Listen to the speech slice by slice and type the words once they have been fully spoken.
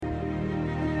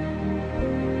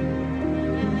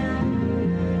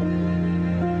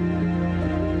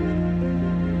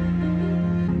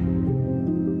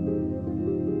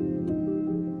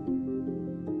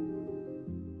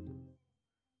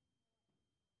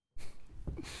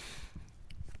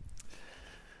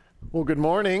Well, good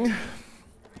morning.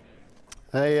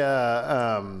 I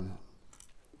am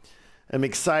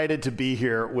excited to be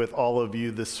here with all of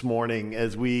you this morning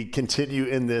as we continue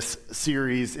in this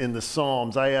series in the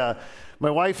Psalms. My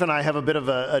wife and I have a bit of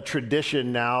a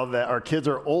tradition now that our kids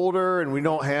are older and we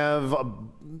don't have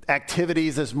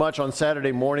activities as much on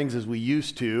Saturday mornings as we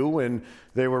used to when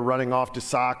they were running off to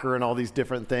soccer and all these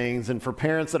different things. And for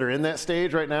parents that are in that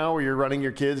stage right now where you're running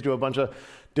your kids to a bunch of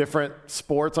different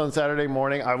sports on Saturday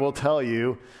morning, I will tell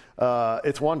you,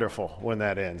 it's wonderful when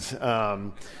that ends.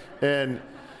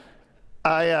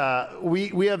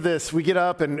 We have this, we get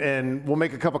up and we'll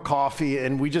make a cup of coffee,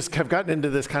 and we just have gotten into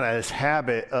this kind of this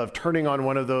habit of turning on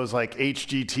one of those like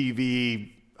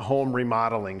HGTV home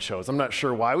remodeling shows. I'm not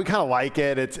sure why. We kind of like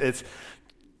it. It's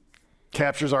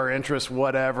captures our interest,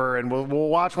 whatever. And we'll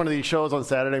watch one of these shows on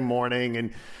Saturday morning.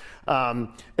 And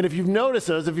if you've noticed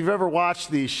those, if you've ever watched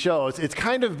these shows, it's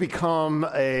kind of become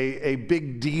a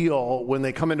big deal when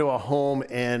they come into a home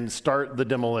and start the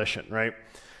demolition, right?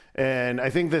 And I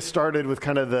think this started with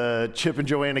kind of the Chip and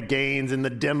Joanna Gaines in the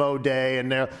demo day,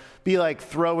 and they'll be like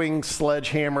throwing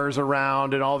sledgehammers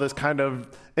around and all this kind of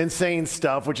insane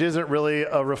stuff, which isn't really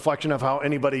a reflection of how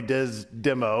anybody does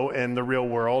demo in the real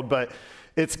world, but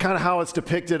it's kind of how it's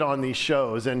depicted on these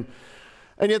shows. And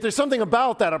yet there's something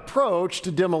about that approach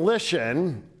to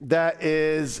demolition that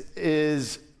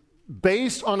is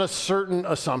based on a certain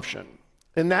assumption.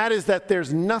 And that is that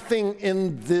there's nothing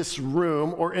in this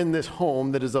room or in this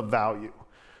home that is of value.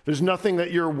 There's nothing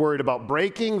that you're worried about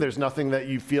breaking. There's nothing that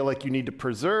you feel like you need to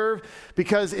preserve.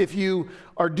 Because if you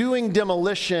are doing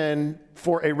demolition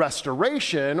for a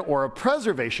restoration or a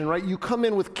preservation, right, you come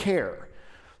in with care.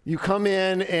 You come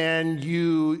in and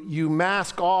you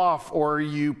mask off, or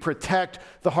you protect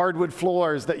the hardwood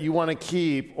floors that you want to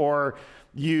keep, or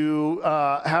you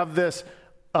have this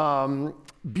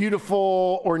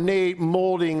beautiful, ornate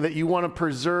molding that you want to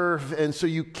preserve, and so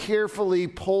you carefully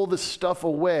pull the stuff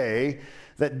away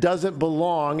that doesn't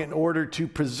belong in order to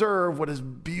preserve what is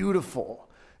beautiful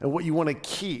and what you want to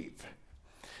keep.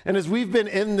 And as we've been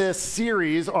in this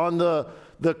series on the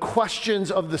questions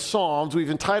of the Psalms,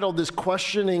 we've entitled this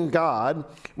Questioning God.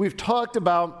 We've talked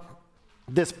about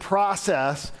this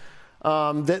process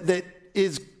that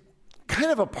is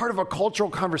kind of a part of a cultural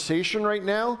conversation right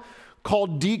now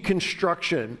called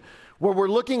deconstruction, where we're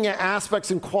looking at aspects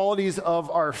and qualities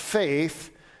of our faith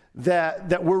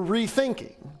that we're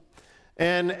rethinking.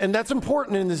 And that's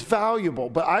important and is valuable.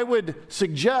 But I would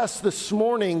suggest this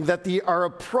morning that our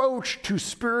approach to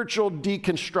spiritual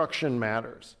deconstruction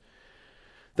matters.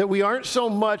 That we aren't so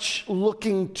much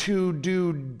looking to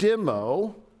do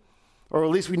demo, or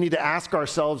at least we need to ask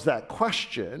ourselves that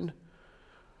question,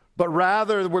 but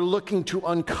rather we're looking to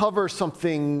uncover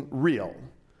something real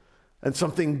and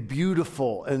something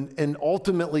beautiful and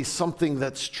ultimately something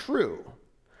that's true.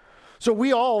 So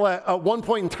we all, at one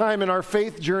point in time in our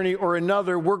faith journey or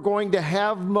another, we're going to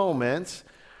have moments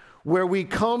where we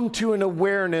come to an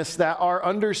awareness that our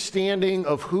understanding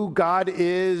of who God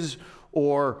is,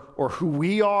 or who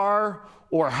we are,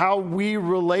 or how we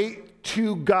relate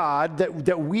to God,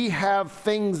 that we have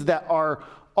things that are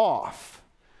off,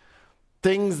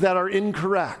 things that are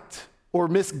incorrect or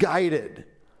misguided.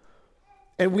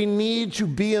 And we need to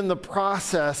be in the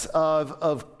process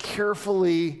of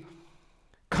carefully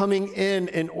coming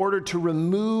in order to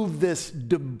remove this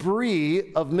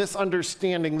debris of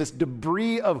misunderstanding, this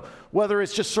debris of whether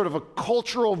it's just sort of a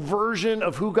cultural version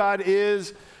of who God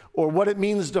is, or what it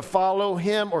means to follow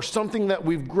him, or something that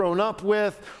we've grown up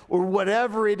with, or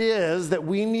whatever it is, that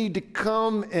we need to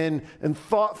come and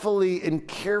thoughtfully and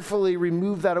carefully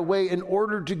remove that away in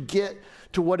order to get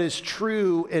to what is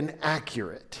true and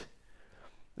accurate,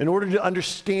 in order to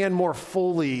understand more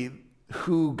fully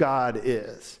who God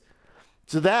is.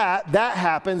 So that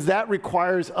happens, that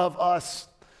requires of us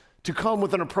to come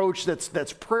with an approach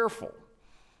that's prayerful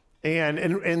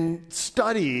and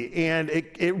study, and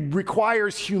it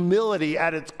requires humility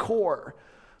at its core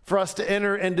for us to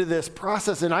enter into this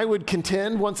process. And I would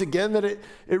contend once again that it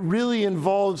really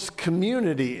involves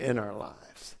community in our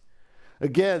lives.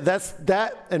 Again,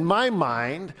 that in my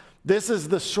mind, this is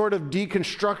the sort of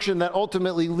deconstruction that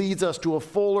ultimately leads us to a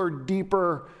fuller,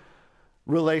 deeper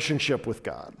relationship with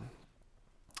God.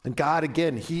 And God,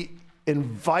 again, he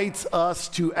invites us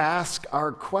to ask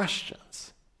our questions.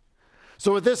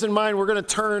 So with this in mind, we're going to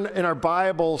turn in our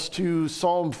Bibles to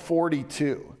Psalm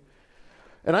 42.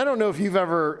 And I don't know if you've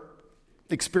ever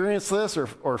experienced this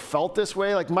or felt this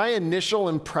way. Like, my initial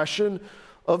impression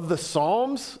of the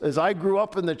Psalms as I grew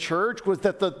up in the church was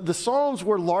that the Psalms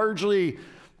were largely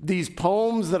these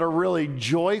poems that are really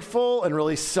joyful and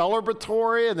really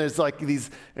celebratory, and there's like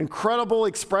these incredible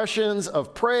expressions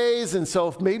of praise. And so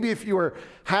if you were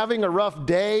having a rough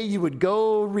day, you would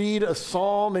go read a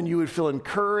psalm and you would feel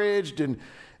encouraged and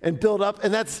build up.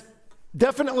 And that's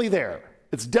definitely there.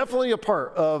 It's definitely a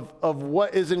part of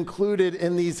what is included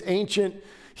in these ancient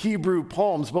Hebrew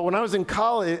poems. But when I was in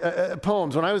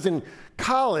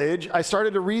college, I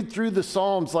started to read through the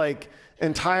Psalms like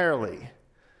entirely.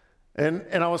 And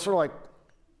I was sort of like,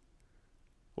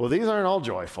 well, these aren't all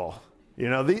joyful.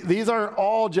 These aren't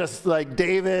all just like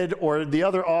David or the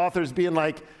other authors being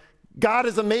like, God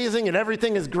is amazing and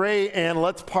everything is great and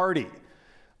let's party.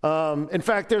 In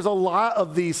fact, there's a lot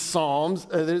of these Psalms.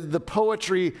 The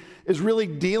poetry is really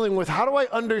dealing with, how do I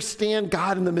understand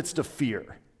God in the midst of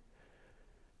fear?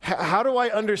 How do I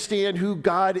understand who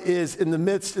God is in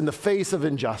the face of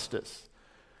injustice?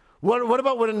 What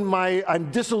about when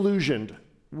I'm disillusioned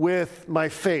with my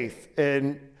faith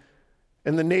and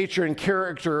the nature and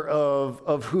character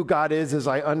of who God is as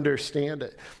I understand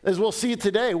it? As we'll see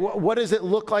today, what does it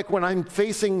look like when I'm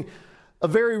facing a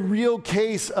very real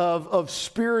case of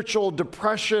spiritual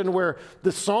depression where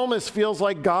the psalmist feels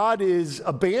like God is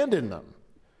abandoned them?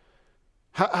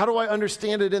 How do I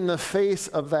understand it in the face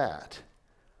of that?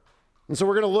 And so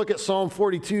we're going to look at Psalm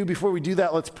 42. Before we do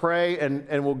that, let's pray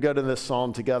and we'll go to this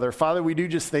psalm together. Father, we do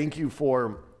just thank you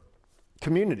for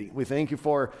community. We thank you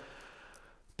for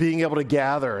being able to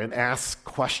gather and ask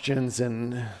questions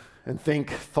and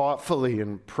think thoughtfully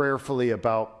and prayerfully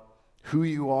about who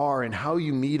you are and how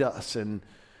you meet us and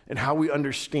how we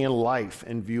understand life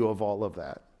in view of all of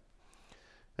that.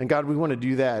 And God, we want to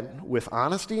do that with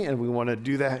honesty and we want to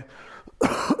do that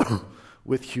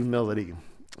with humility.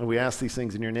 And we ask these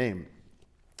things in your name.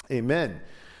 Amen.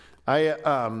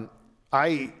 I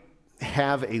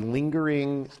have a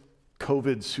lingering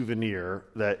COVID souvenir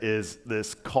that is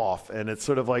this cough, and it's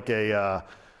sort of like the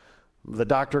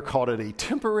doctor called it a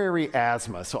temporary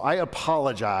asthma. So I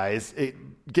apologize. It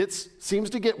seems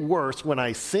to get worse when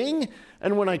I sing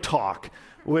and when I talk,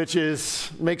 which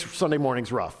makes Sunday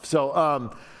mornings rough.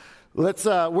 So we're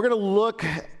going to look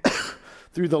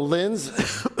through the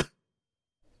lens.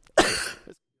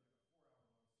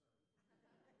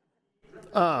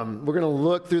 We're going to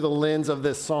look through the lens of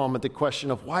this psalm at the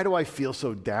question of, why do I feel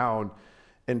so down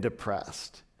and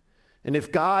depressed? And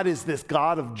if God is this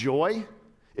God of joy,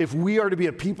 if we are to be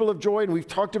a people of joy, and we've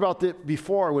talked about that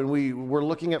before when we were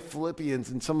looking at Philippians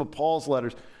and some of Paul's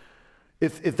letters,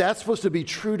 if that's supposed to be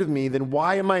true to me, then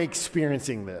why am I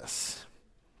experiencing this?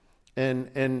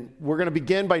 And we're going to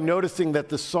begin by noticing that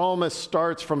the psalmist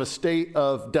starts from a state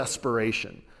of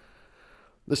desperation.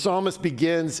 The psalmist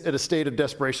begins at a state of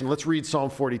desperation. Let's read Psalm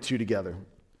 42 together.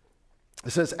 It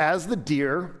says, as the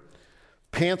deer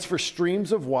pants for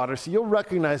streams of water. So you'll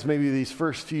recognize maybe these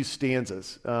first few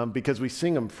stanzas because we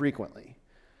sing them frequently.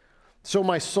 So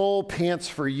my soul pants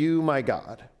for you, my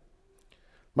God.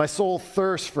 My soul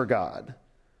thirsts for God,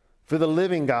 for the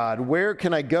living God. Where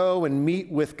can I go and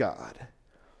meet with God?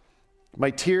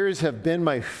 My tears have been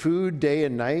my food day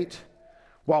and night,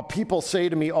 while people say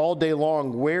to me all day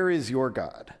long, where is your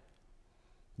God?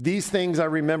 These things I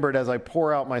remembered as I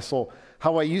pour out my soul,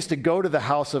 how I used to go to the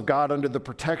house of God under the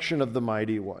protection of the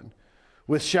Mighty One,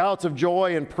 with shouts of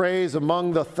joy and praise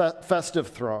among the festive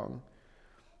throng.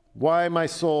 Why, my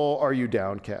soul, are you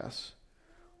downcast?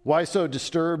 Why so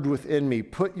disturbed within me?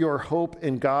 Put your hope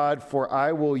in God, for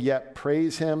I will yet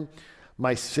praise him,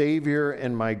 my Savior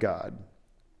and my God.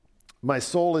 My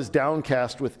soul is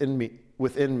downcast within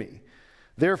me.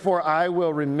 Therefore, I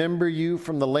will remember you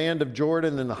from the land of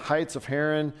Jordan and the heights of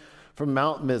Haran, from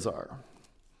Mount Mizar.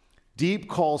 Deep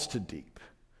calls to deep.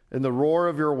 In the roar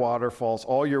of your waterfalls,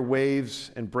 all your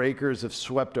waves and breakers have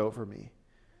swept over me.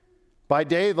 By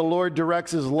day, the Lord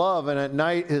directs his love, and at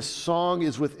night, his song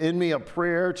is within me, a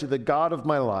prayer to the God of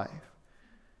my life.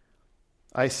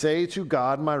 I say to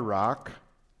God, my rock,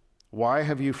 why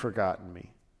have you forgotten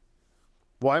me?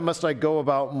 Why must I go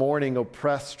about mourning,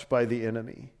 oppressed by the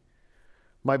enemy?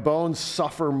 My bones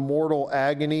suffer mortal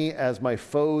agony as my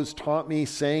foes taunt me,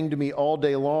 saying to me all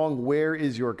day long, where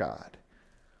is your God?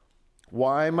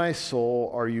 Why, my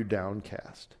soul, are you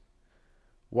downcast?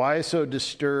 Why so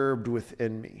disturbed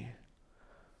within me?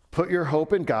 Put your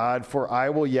hope in God, for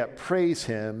I will yet praise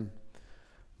him,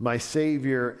 my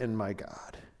Savior and my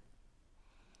God.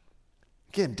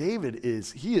 Again, David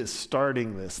is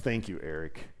starting this. Thank you,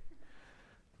 Eric.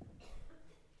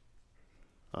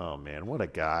 Oh man, what a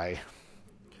guy.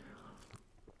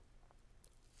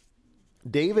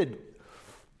 David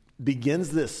begins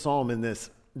this psalm in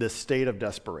this state of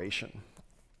desperation.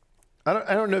 I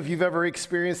don't know if you've ever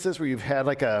experienced this, where you've had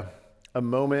like a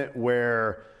moment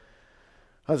where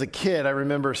As a kid, I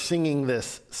remember singing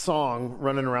this song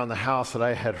running around the house that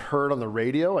I had heard on the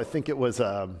radio. I think it was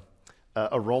a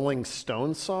Rolling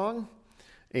Stones song,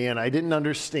 and I didn't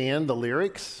understand the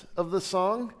lyrics of the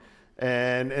song.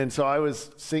 And so I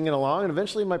was singing along, and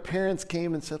eventually my parents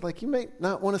came and said, like, you may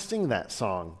not want to sing that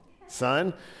song,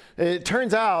 son. It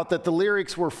turns out that the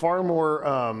lyrics were far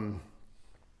more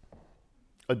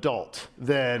adult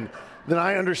than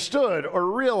I understood or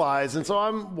realized. And so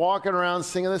I'm walking around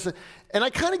singing this, and I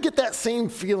kind of get that same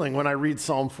feeling when I read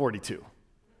Psalm 42.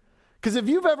 Because if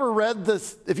you've ever read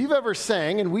this, if you've ever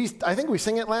sang, and I think we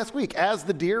sang it last week, as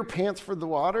the deer pants for the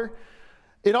water,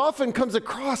 it often comes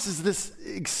across as this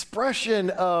expression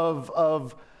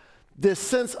of this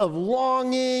sense of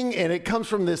longing, and it comes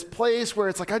from this place where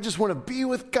it's like, I just want to be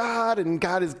with God, and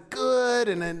God is good,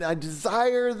 and I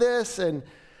desire this, and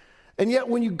yet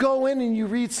when you go in and you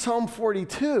read Psalm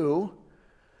 42,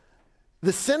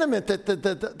 the sentiment that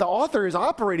the author is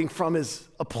operating from is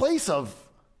a place of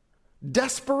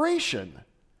desperation,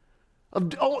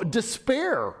 of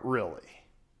despair, really.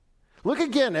 Look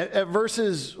again at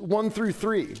verses 1 through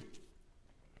 3.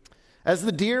 As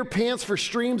the deer pants for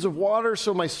streams of water,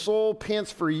 so my soul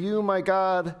pants for you, my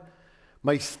God.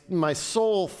 My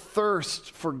soul thirsts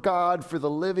for God, for the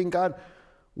living God.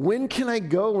 When can I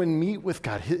go and meet with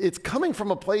God? It's coming from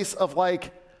a place of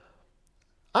like,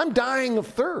 I'm dying of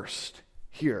thirst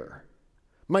here.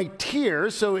 My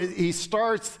tears, so he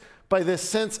starts by this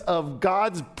sense of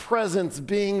God's presence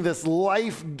being this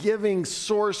life-giving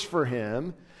source for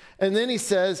him. And then he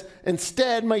says,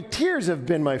 instead, my tears have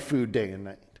been my food day and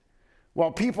night.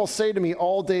 While people say to me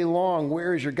all day long,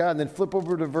 where is your God? And then flip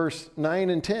over to verse 9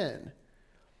 and 10.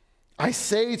 I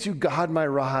say to God, my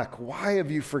rock, why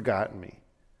have you forgotten me?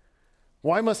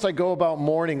 Why must I go about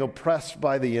mourning, oppressed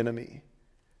by the enemy?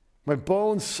 My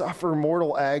bones suffer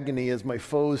mortal agony as my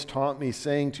foes taunt me,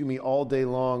 saying to me all day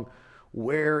long,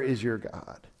 where is your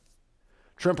God?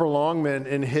 Tremper Longman,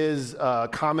 in his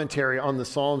commentary on the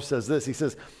Psalm, says this. He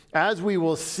says, as we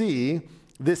will see,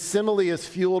 this simile is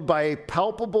fueled by a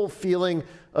palpable feeling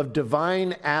of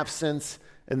divine absence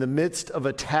in the midst of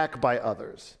attack by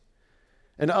others.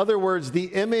 In other words, the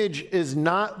image is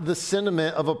not the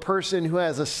sentiment of a person who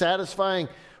has a satisfying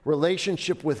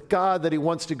relationship with God that he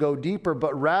wants to go deeper,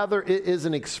 but rather it is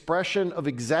an expression of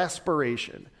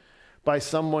exasperation by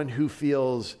someone who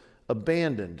feels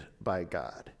abandoned by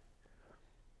God.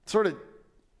 It sort of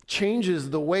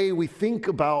changes the way we think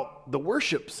about the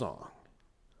worship song.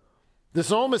 The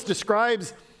psalmist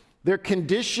describes their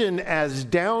condition as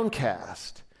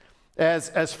downcast,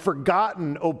 as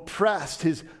forgotten, oppressed.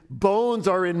 His bones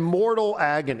are in mortal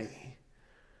agony.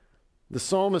 The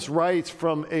psalmist writes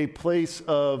from a place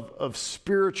of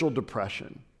spiritual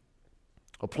depression,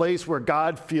 a place where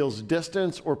God feels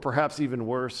distance, or perhaps even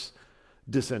worse,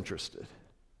 disinterested.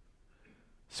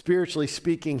 Spiritually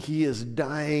speaking, he is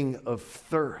dying of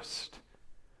thirst.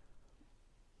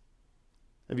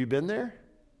 Have you been there?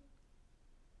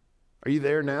 Are you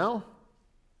there now?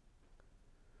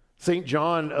 St.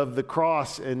 John of the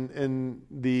Cross in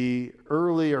the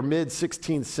early or mid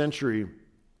 16th century,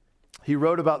 he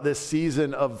wrote about this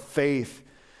season of faith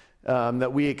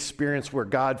that we experience where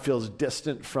God feels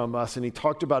distant from us, and he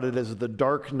talked about it as the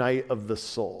dark night of the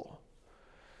soul.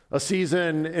 A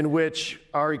season in which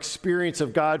our experience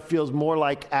of God feels more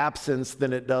like absence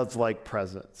than it does like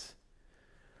presence.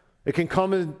 It can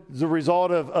come as a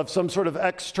result of some sort of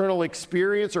external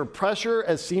experience or pressure,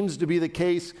 as seems to be the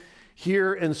case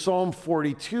here in Psalm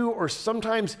 42, or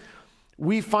sometimes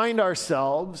we find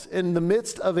ourselves in the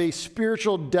midst of a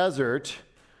spiritual desert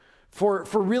for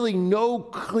really no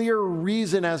clear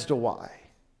reason as to why.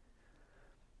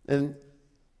 And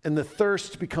the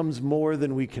thirst becomes more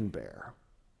than we can bear.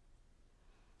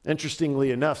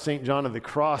 Interestingly enough, St. John of the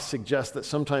Cross suggests that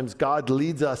sometimes God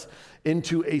leads us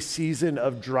into a season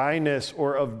of dryness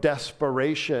or of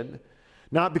desperation,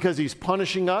 not because he's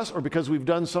punishing us or because we've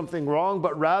done something wrong,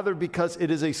 but rather because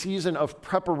it is a season of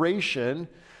preparation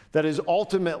that is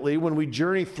ultimately, when we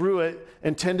journey through it,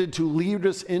 intended to lead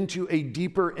us into a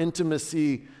deeper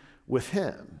intimacy with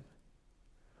him.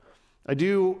 I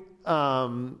do,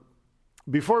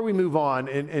 before we move on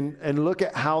and look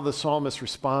at how the psalmist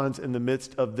responds in the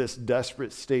midst of this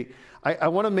desperate state, I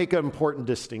want to make an important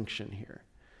distinction here.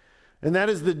 And that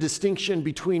is the distinction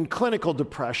between clinical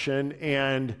depression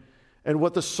and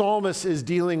what the psalmist is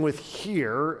dealing with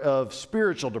here of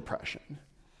spiritual depression.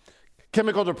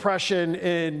 Chemical depression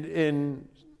and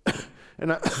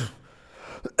I'm an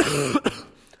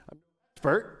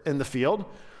expert in the field,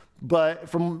 but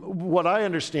from what I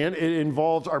understand, it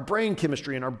involves our brain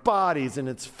chemistry in our bodies, and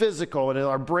it's physical, and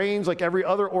our brains, like every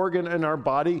other organ in our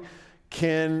body,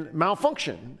 can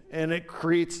malfunction, and it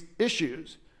creates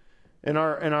issues in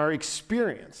our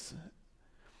experience.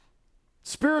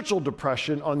 Spiritual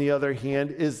depression, on the other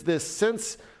hand, is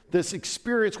this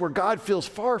experience where God feels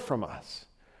far from us,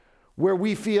 where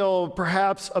we feel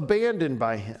perhaps abandoned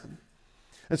by him.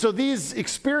 And so these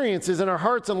experiences in our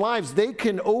hearts and lives, they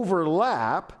can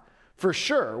overlap for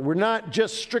sure. We're not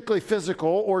just strictly physical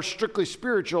or strictly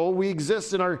spiritual. We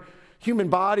exist in our human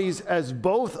bodies as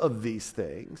both of these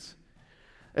things.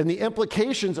 And the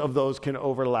implications of those can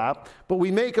overlap, but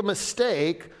we make a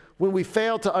mistake when we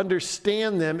fail to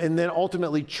understand them and then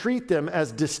ultimately treat them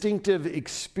as distinctive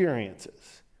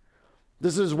experiences.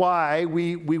 This is why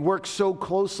we work so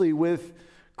closely with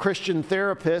Christian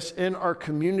therapists in our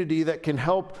community that can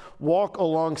help walk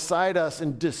alongside us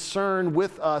and discern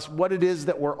with us what it is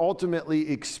that we're ultimately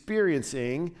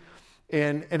experiencing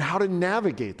and how to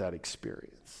navigate that experience.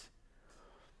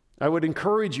 I would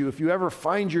encourage you, if you ever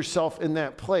find yourself in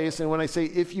that place, and when I say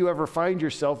if you ever find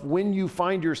yourself, when you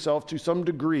find yourself to some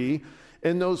degree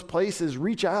in those places,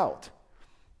 reach out.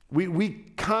 We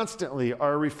constantly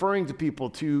are referring to people,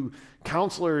 to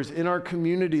counselors in our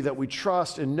community that we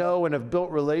trust and know and have built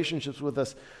relationships with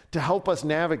us to help us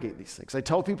navigate these things. I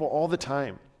tell people all the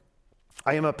time,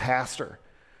 I am a pastor.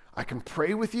 I can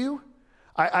pray with you.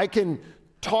 I can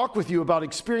talk with you about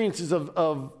experiences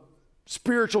of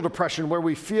spiritual depression where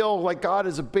we feel like God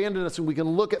has abandoned us and we can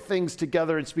look at things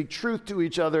together and speak truth to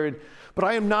each other. But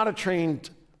I am not a trained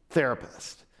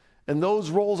therapist. And those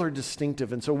roles are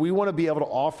distinctive. And so we want to be able to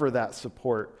offer that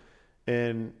support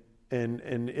in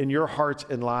your hearts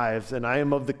and lives. And I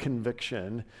am of the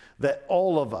conviction that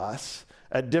all of us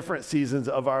at different seasons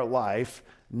of our life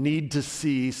need to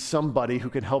see somebody who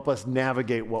can help us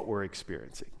navigate what we're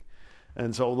experiencing.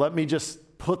 And so let me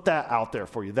just put that out there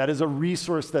for you. That is a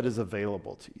resource that is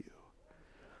available to you.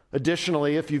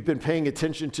 Additionally, if you've been paying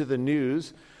attention to the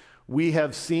news, we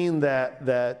have seen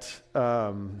that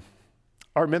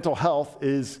our mental health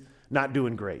is not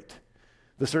doing great.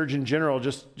 The Surgeon General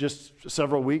just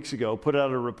several weeks ago put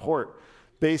out a report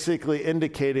basically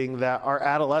indicating that our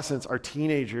adolescents, our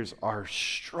teenagers are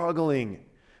struggling.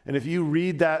 And if you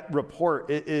read that report,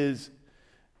 it's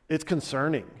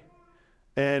concerning.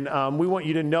 And we want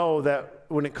you to know that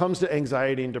when it comes to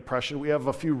anxiety and depression, we have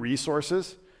a few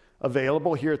resources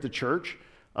available here at the church.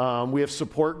 We have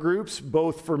support groups,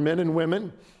 both for men and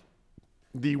women.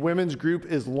 The women's group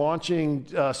is launching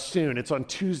soon. It's on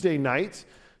Tuesday nights.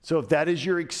 So if that is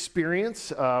your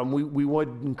experience, we would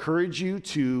encourage you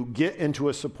to get into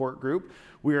a support group.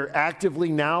 We are actively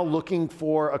now looking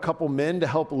for a couple men to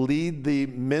help lead the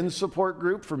men's support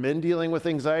group for men dealing with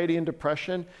anxiety and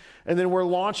depression. And then we're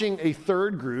launching a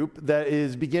third group that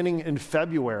is beginning in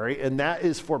February, and that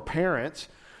is for parents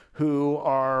who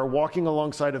are walking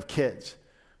alongside of kids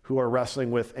who are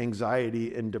wrestling with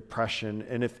anxiety and depression.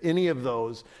 And if any of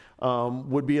those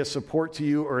would be a support to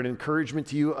you or an encouragement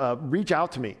to you, reach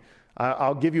out to me.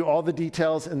 I'll give you all the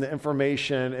details and the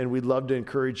information, and we'd love to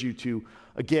encourage you to,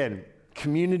 again,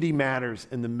 community matters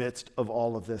in the midst of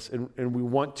all of this, and we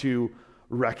want to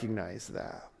recognize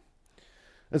that.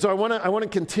 And so I want to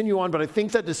continue on, but I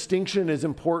think that distinction is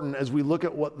important as we look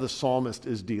at what the psalmist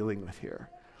is dealing with here.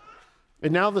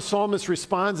 And now the psalmist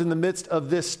responds in the midst of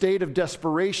this state of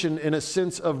desperation in a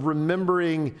sense of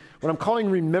remembering, what I'm calling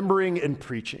remembering and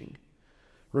preaching.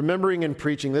 Remembering and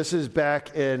preaching. This is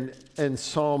back in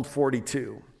Psalm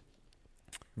 42,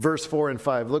 verse 4 and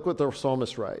 5. Look what the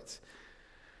psalmist writes.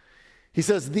 He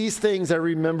says, "These things I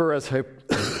remember as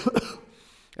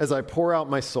as I pour out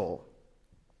my soul."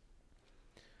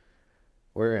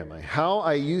 Where am I? "How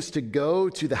I used to go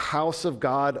to the house of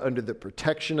God under the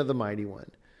protection of the Mighty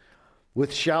One,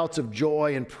 with shouts of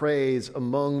joy and praise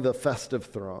among the festive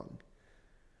throng.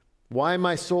 Why,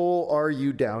 my soul, are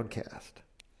you downcast?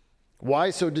 Why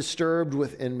so disturbed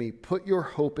within me? Put your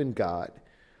hope in God,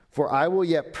 for I will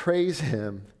yet praise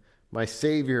him, my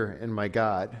Savior and my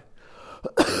God."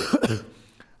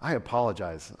 I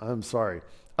apologize. I'm sorry.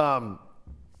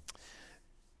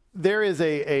 There is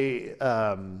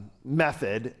a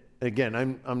method, again,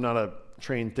 I'm not a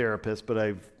trained therapist, but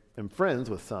I am friends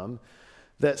with some,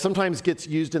 that sometimes gets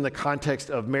used in the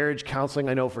context of marriage counseling.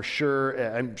 I know for sure.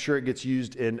 I'm sure it gets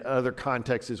used in other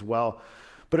contexts as well.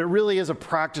 But it really is a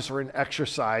practice or an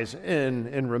exercise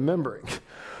in remembering.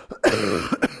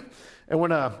 And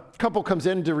when a couple comes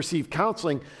in to receive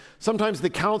counseling, sometimes the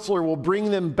counselor will bring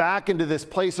them back into this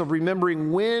place of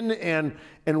remembering when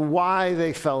and why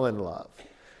they fell in love.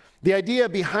 The idea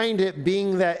behind it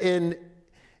being that in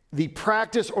the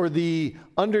practice or the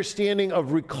understanding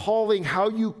of recalling how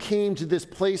you came to this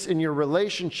place in your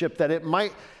relationship, that it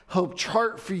might help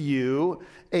chart for you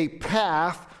a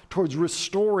path towards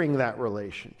restoring that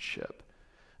relationship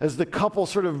as the couple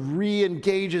sort of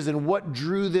re-engages in what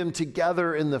drew them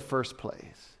together in the first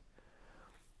place.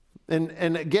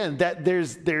 And again, that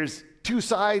there's two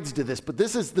sides to this, but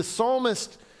this is the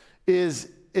psalmist is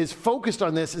focused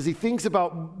on this as he thinks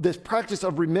about this practice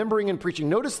of remembering and preaching.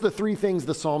 Notice the three things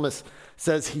the psalmist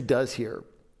says he does here.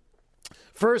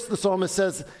 First, the psalmist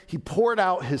says he poured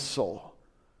out his soul.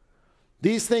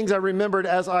 These things I remembered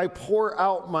as I pour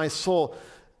out my soul.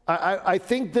 I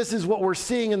think this is what we're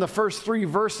seeing in the first three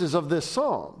verses of this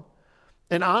psalm.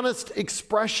 An honest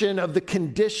expression of the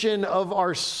condition of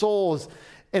our souls.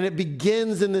 And it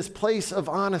begins in this place of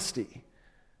honesty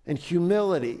and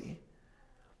humility.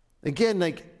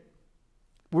 Again,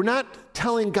 we're not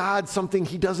telling God something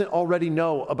he doesn't already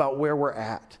know about where we're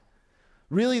at.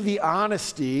 Really, the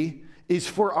honesty is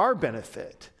for our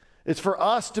benefit. It's for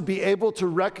us to be able to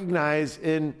recognize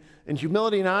in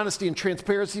humility and honesty and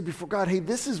transparency before God, hey,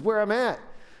 this is where I'm at,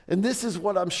 and this is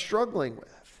what I'm struggling with.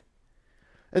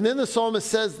 And then the psalmist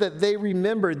says that they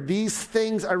remembered, these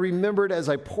things I remembered as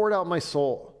I poured out my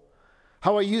soul.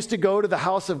 How I used to go to the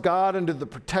house of God under the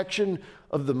protection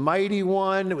of the Mighty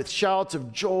One with shouts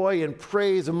of joy and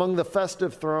praise among the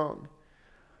festive throng.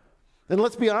 And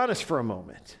let's be honest for a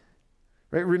moment.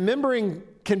 Right? Remembering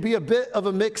can be a bit of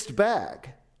a mixed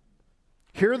bag.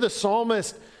 Here the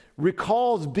psalmist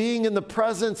recalls being in the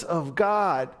presence of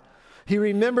God. He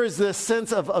remembers the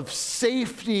sense of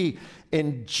safety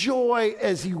and joy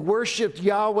as he worshiped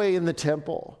Yahweh in the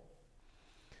temple.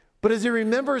 But as he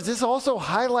remembers, this also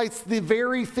highlights the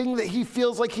very thing that he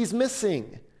feels like he's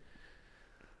missing.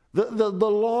 The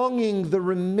longing, the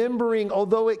remembering,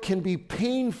 although it can be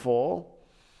painful,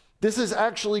 this is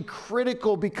actually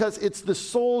critical because it's the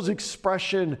soul's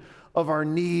expression of our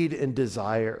need and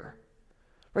desire.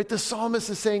 Right? The psalmist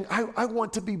is saying, I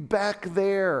want to be back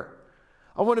there.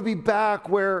 I want to be back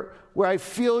where I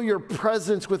feel your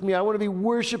presence with me. I want to be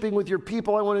worshiping with your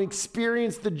people. I want to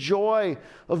experience the joy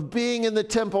of being in the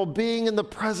temple, being in the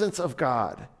presence of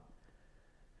God.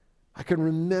 I can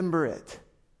remember it.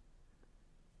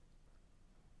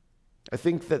 I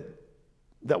think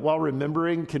that while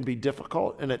remembering can be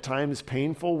difficult and at times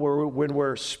painful when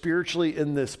we're spiritually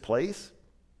in this place,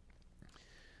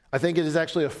 I think it is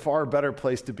actually a far better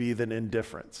place to be than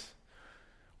indifference.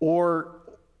 Or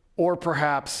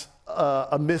perhaps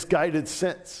a misguided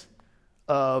sense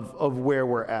of where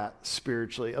we're at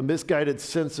spiritually, a misguided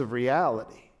sense of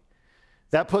reality.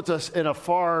 That puts us in a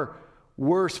far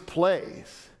worse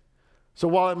place. So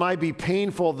while it might be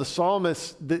painful, the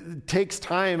psalmist takes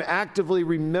time, actively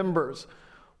remembers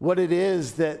what it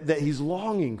is that he's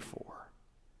longing for.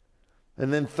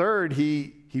 And then third,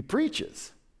 he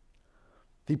preaches.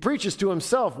 He preaches to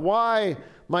himself, "Why,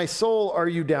 my soul, are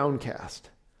you downcast?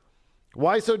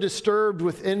 Why so disturbed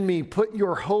within me? Put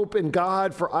your hope in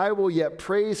God, for I will yet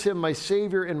praise him, my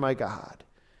Savior and my God."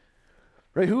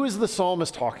 Right? Who is the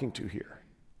psalmist talking to here?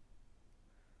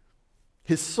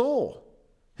 His soul,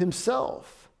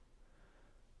 himself.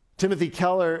 Timothy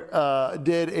Keller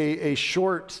did a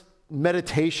short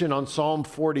meditation on Psalm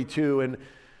 42,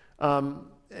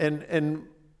 and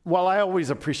while I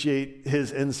always appreciate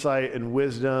his insight and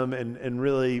wisdom and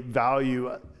really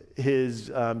value his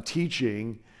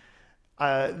teaching,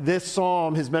 this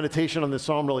psalm, his meditation on this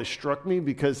psalm really struck me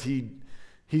because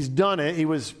he's done it. He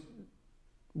was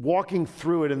walking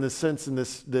through it in the sense, in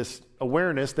this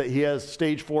awareness that he has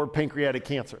stage 4 pancreatic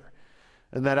cancer.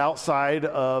 And that outside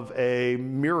of a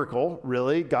miracle,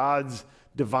 really, God's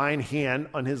divine hand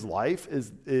on his life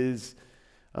is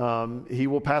he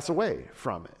will pass away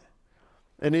from it.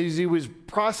 And as he was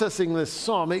processing this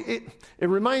psalm, it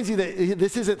reminds you that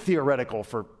this isn't theoretical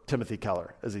for Timothy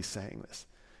Keller as he's saying this.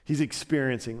 He's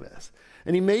experiencing this.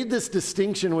 And he made this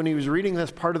distinction when he was reading this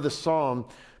part of the psalm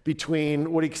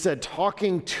between what he said,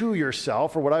 talking to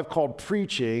yourself, or what I've called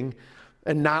preaching,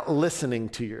 and not listening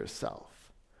to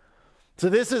yourself. So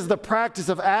this is the practice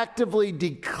of actively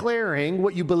declaring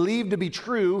what you believe to be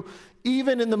true,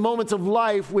 even in the moments of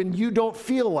life when you don't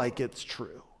feel like it's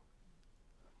true.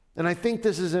 And I think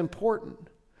this is important.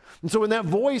 And so when that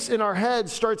voice in our head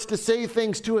starts to say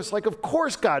things to us like, of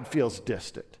course God feels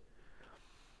distant.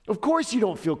 Of course you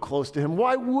don't feel close to him.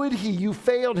 Why would he? You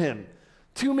failed him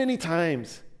too many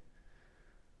times.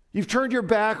 You've turned your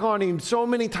back on him so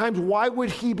many times. Why would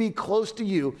he be close to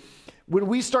you? When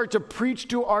we start to preach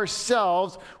to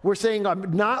ourselves, we're saying,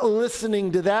 I'm not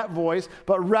listening to that voice,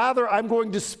 but rather I'm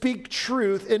going to speak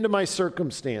truth into my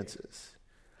circumstances.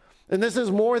 And this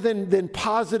is more than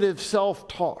positive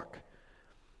self-talk.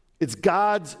 It's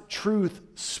God's truth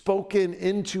spoken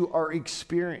into our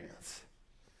experience.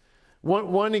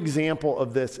 One example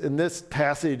of this, in this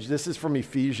passage, this is from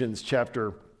Ephesians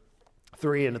chapter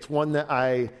 3, and it's one that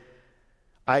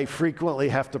I frequently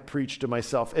have to preach to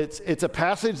myself. It's a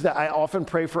passage that I often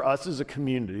pray for us as a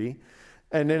community,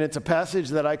 and then it's a passage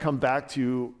that I come back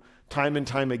to time and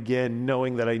time again,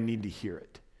 knowing that I need to hear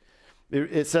it.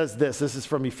 It says this is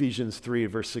from Ephesians 3,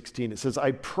 verse 16. It says,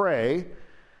 I pray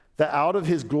that out of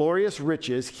his glorious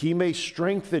riches he may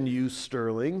strengthen you,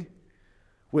 Sterling,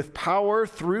 with power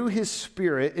through his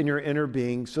Spirit in your inner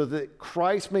being, so that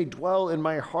Christ may dwell in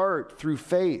my heart through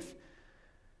faith.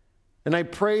 And I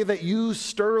pray that you,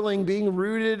 Sterling, being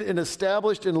rooted and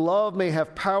established in love, may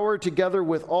have power together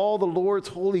with all the Lord's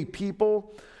holy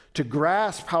people to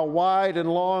grasp how wide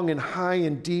and long and high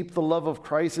and deep the love of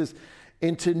Christ is,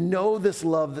 and to know this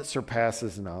love that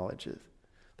surpasses knowledge,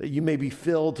 that you may be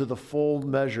filled to the full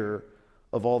measure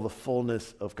of all the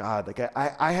fullness of God. Like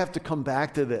I have to come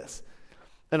back to this.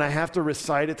 And I have to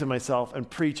recite it to myself and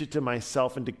preach it to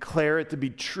myself and declare it to be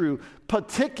true,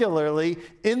 particularly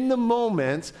in the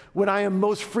moments when I am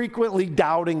most frequently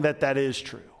doubting that that is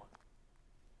true.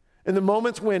 In the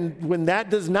moments when that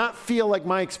does not feel like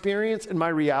my experience and my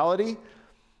reality,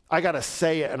 I got to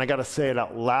say it, and I got to say it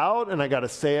out loud, and I got to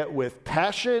say it with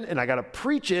passion, and I got to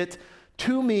preach it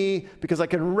to me, because I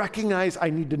can recognize I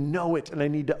need to know it and I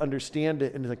need to understand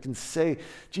it. And I can say,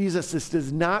 Jesus, this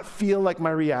does not feel like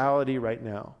my reality right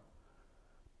now.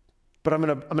 But I'm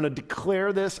going to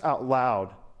declare this out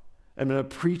loud. I'm going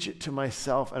to preach it to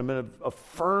myself. I'm going to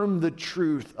affirm the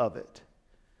truth of it.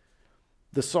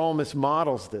 The psalmist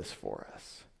models this for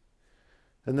us.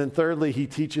 And then thirdly, he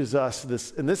teaches us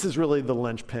this, and this is really the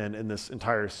linchpin in this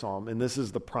entire psalm, and this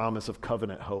is the promise of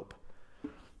covenant hope.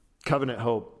 Covenant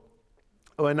hope.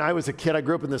 When I was a kid, I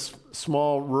grew up in this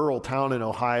small rural town in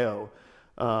Ohio,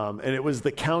 and it was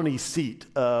the county seat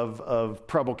of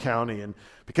Preble County. And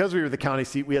because we were the county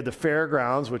seat, we had the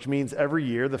fairgrounds, which means every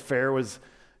year the fair was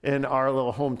in our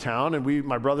little hometown, and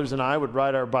my brothers and I would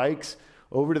ride our bikes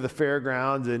over to the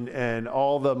fairgrounds, and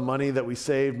all the money that we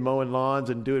saved mowing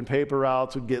lawns and doing paper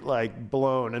routes would get like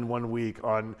blown in 1 week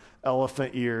on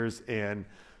elephant ears and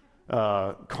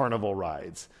carnival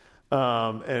rides.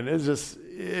 And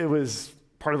it was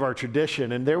part of our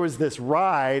tradition. And there was this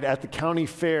ride at the county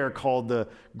fair called the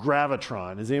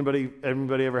Gravitron. Has anybody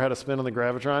ever had a spin on the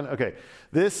Gravitron? Okay.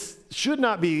 This should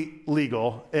not be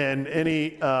legal in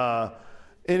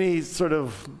any sort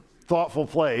of thoughtful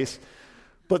place.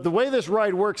 But the way this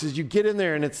ride works is you get in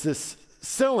there and it's this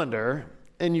cylinder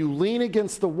and you lean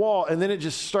against the wall, and then it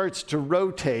just starts to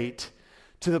rotate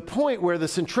to the point where the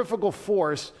centrifugal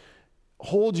force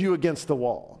holds you against the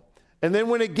wall. And then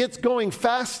when it gets going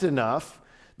fast enough,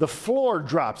 the floor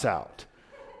drops out.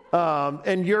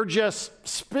 And you're just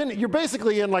spinning. You're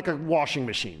basically in like a washing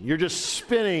machine. You're just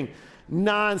spinning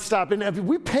nonstop. And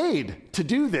we paid to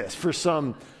do this for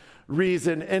some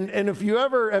reason. And if you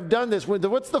ever have done this,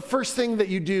 what's the first thing that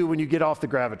you do when you get off the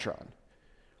Gravitron?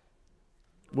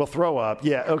 We'll throw up.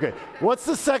 Yeah, okay. What's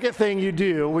the second thing you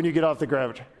do when you get off the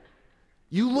Gravitron?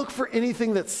 You look for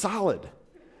anything that's solid.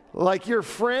 Like your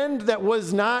friend that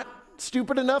was not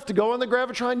stupid enough to go on the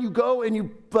Gravitron, you go and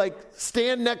you like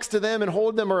stand next to them and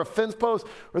hold them, or a fence post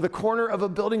or the corner of a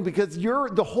building, because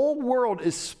the whole world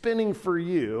is spinning for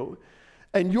you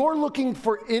and you're looking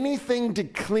for anything to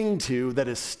cling to that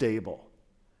is stable.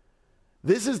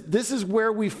 This is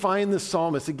where we find the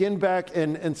psalmist again back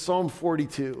in Psalm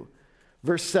 42,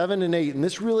 verse 7 and 8. And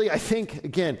this really, I think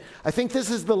this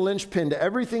is the linchpin to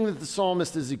everything that the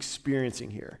psalmist is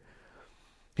experiencing here.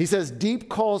 He says, deep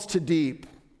calls to deep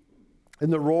in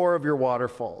the roar of your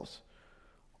waterfalls.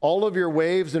 All of your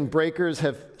waves and breakers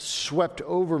have swept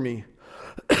over me.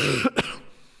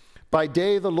 By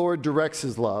day, the Lord directs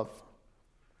his love.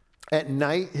 At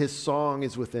night, his song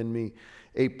is within me,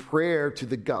 a prayer to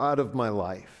the God of my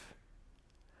life.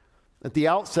 At the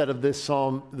outset of this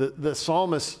psalm, the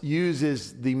psalmist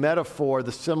uses the metaphor,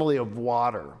 the simile of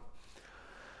water.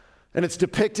 And it's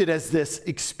depicted as this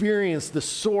experience, the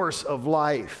source of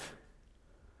life.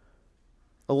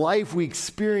 A life we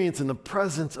experience in the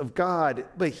presence of God.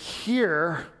 But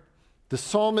here, the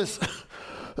psalmist,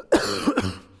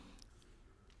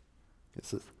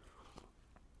 it's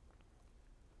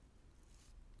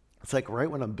like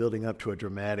right when I'm building up to a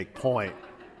dramatic point.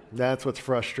 That's what's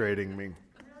frustrating me.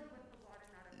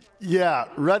 Yeah,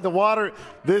 read the water.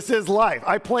 This is life.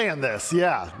 I planned this.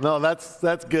 Yeah, no,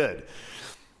 that's good.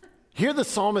 Here the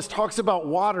psalmist talks about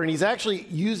water, and he's actually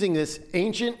using this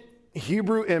ancient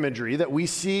Hebrew imagery that we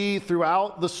see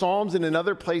throughout the Psalms and in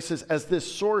other places as this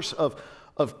source of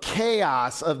of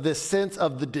chaos, of this sense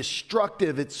of the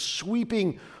destructive. It's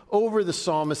sweeping over the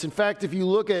psalmist. In fact, if you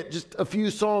look at just a few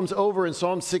psalms over in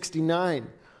Psalm 69,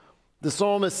 the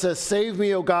psalmist says, "Save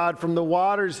me, O God, from the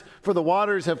waters, for the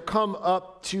waters have come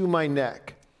up to my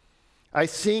neck. I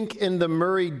sink in the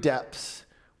murky depths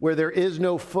where there is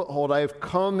no foothold. I have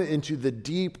come into the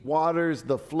deep waters,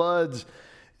 the floods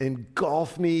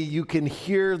engulf me." You can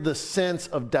hear the sense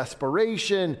of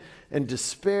desperation and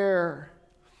despair.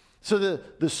 So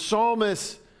the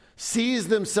psalmist sees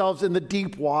themselves in the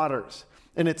deep waters,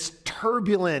 and it's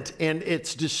turbulent and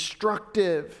it's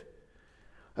destructive.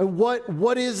 And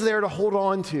what is there to hold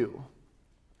on to?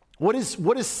 What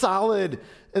is solid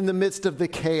in the midst of the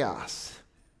chaos?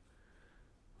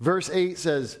 Verse 8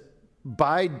 says,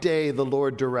 "By day the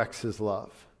Lord directs his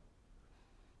love.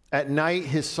 At night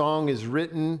his song is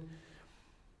written,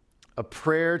 a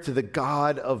prayer to the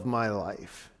God of my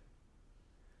life."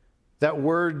 That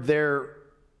word there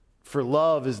for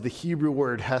love is the Hebrew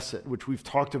word hesed, which we've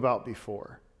talked about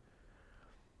before.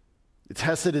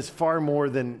 Hesed is far more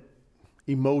than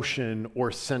emotion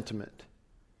or sentiment.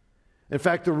 In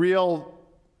fact, the real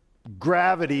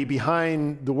gravity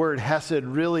behind the word hesed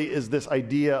really is this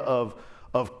idea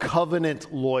of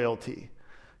covenant loyalty.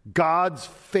 God's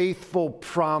faithful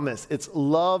promise. It's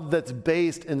love that's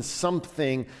based in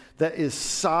something that is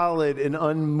solid and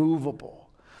unmovable.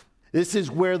 This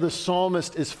is where the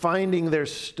psalmist is finding their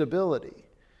stability.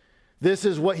 This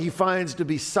is what he finds to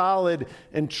be solid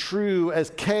and true as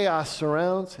chaos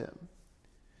surrounds him.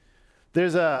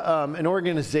 There's an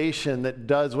organization that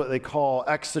does what they call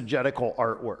exegetical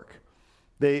artwork.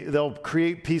 They'll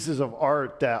create pieces of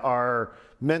art that are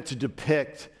meant to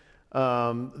depict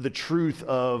the truth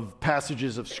of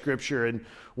passages of Scripture. And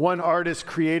one artist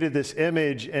created this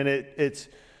image, and it's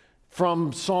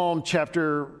from Psalm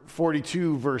chapter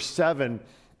 42, verse 7.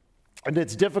 And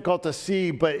it's difficult to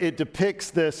see, but it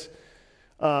depicts this.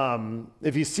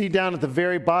 If you see down at the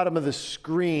very bottom of the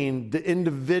screen, the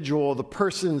individual, the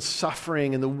person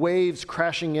suffering, and the waves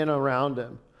crashing in around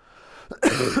him.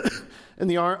 And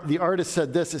the artist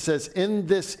said this, it says, "In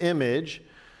this image,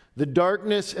 the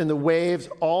darkness and the waves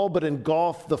all but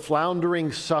engulf the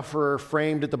floundering sufferer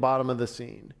framed at the bottom of the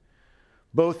scene.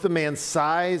 Both the man's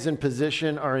size and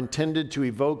position are intended to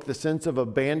evoke the sense of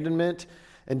abandonment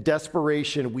and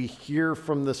desperation we hear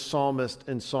from the psalmist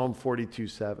in Psalm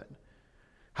 42:7.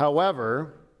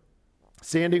 However,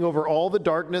 standing over all the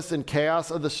darkness and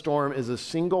chaos of the storm is a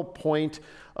single point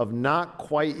of not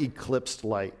quite eclipsed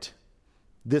light.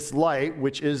 This light,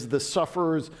 which is in the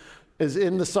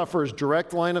sufferer's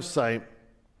direct line of sight,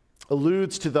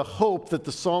 alludes to the hope that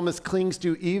the psalmist clings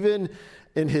to even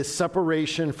in his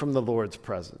separation from the Lord's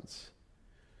presence.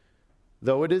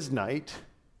 Though it is night,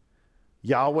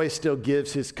 Yahweh still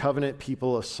gives his covenant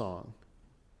people a song,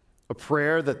 a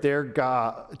prayer that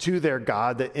to their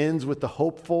God that ends with the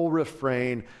hopeful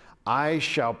refrain, "I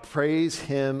shall praise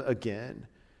him again,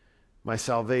 my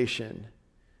salvation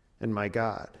and my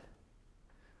God."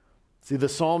 See, the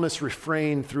psalmist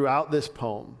refrained throughout this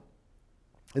poem.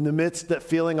 In the midst of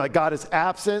feeling like God is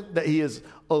absent, that he is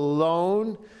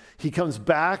alone, he comes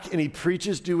back and he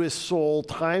preaches to his soul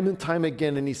time and time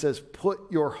again, and he says, put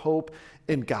your hope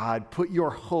in God. Put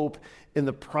your hope in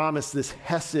the promise, this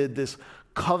hesed, this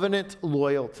covenant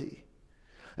loyalty.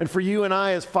 And for you and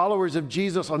I, as followers of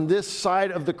Jesus on this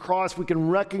side of the cross, we can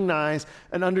recognize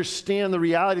and understand the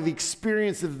reality, the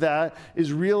experience of that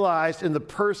is realized in the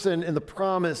person and the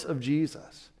promise of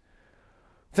Jesus.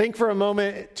 Think for a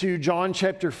moment to John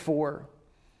chapter 4,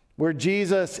 where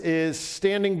Jesus is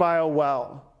standing by a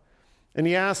well, and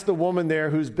he asks the woman there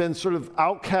who's been sort of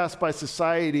outcast by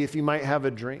society if he might have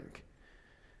a drink.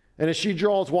 And as she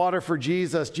draws water for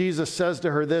Jesus, Jesus says to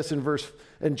her this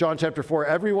in John chapter 4,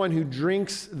 "Everyone who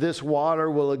drinks this water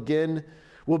will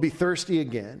be thirsty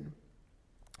again.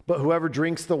 But whoever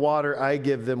drinks the water I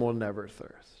give them will never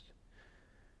thirst.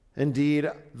 Indeed,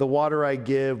 the water I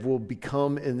give will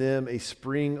become in them a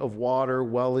spring of water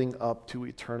welling up to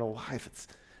eternal life."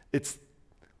 It's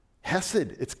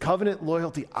hesed, it's covenant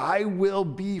loyalty. I will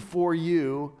be for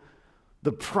you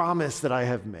the promise that I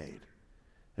have made.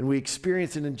 And we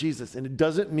experience it in Jesus. And it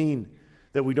doesn't mean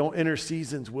that we don't enter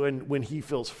seasons when he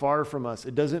feels far from us.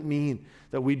 It doesn't mean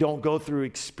that we don't go through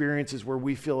experiences where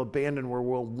we feel abandoned, where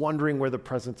we're wondering where the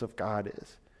presence of God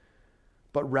is.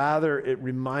 But rather, it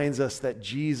reminds us that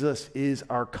Jesus is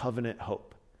our covenant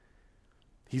hope.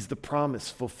 He's the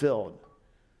promise fulfilled.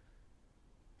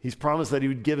 He's promised that he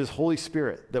would give his Holy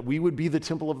Spirit, that we would be the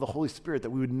temple of the Holy Spirit, that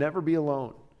we would never be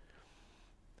alone.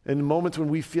 In moments when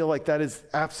we feel like that is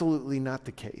absolutely not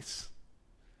the case,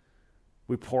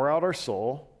 we pour out our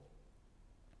soul,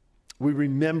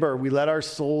 we let our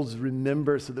souls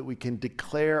remember so that we can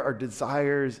declare our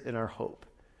desires and our hope.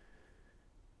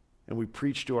 And we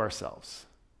preach to ourselves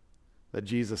that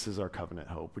Jesus is our covenant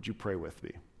hope. Would you pray with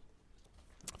me?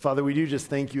 Father, we do just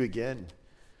thank you again,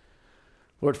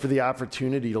 Lord, for the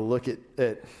opportunity to look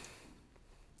at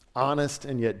honest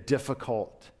and yet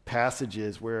difficult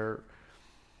passages where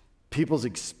people's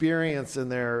experience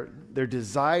and their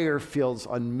desire feels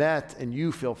unmet and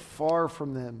you feel far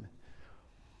from them.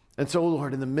 And so,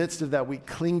 Lord, in the midst of that, we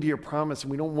cling to your promise,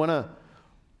 and we don't want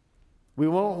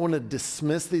to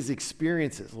dismiss these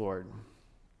experiences, Lord,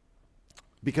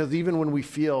 because even when we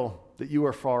feel that you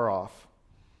are far off,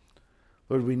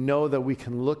 Lord, we know that we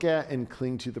can look at and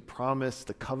cling to the promise,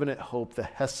 the covenant hope, the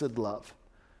hesed love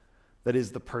that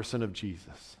is the person of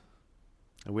Jesus.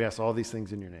 And we ask all these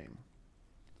things in your name.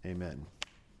 Amen.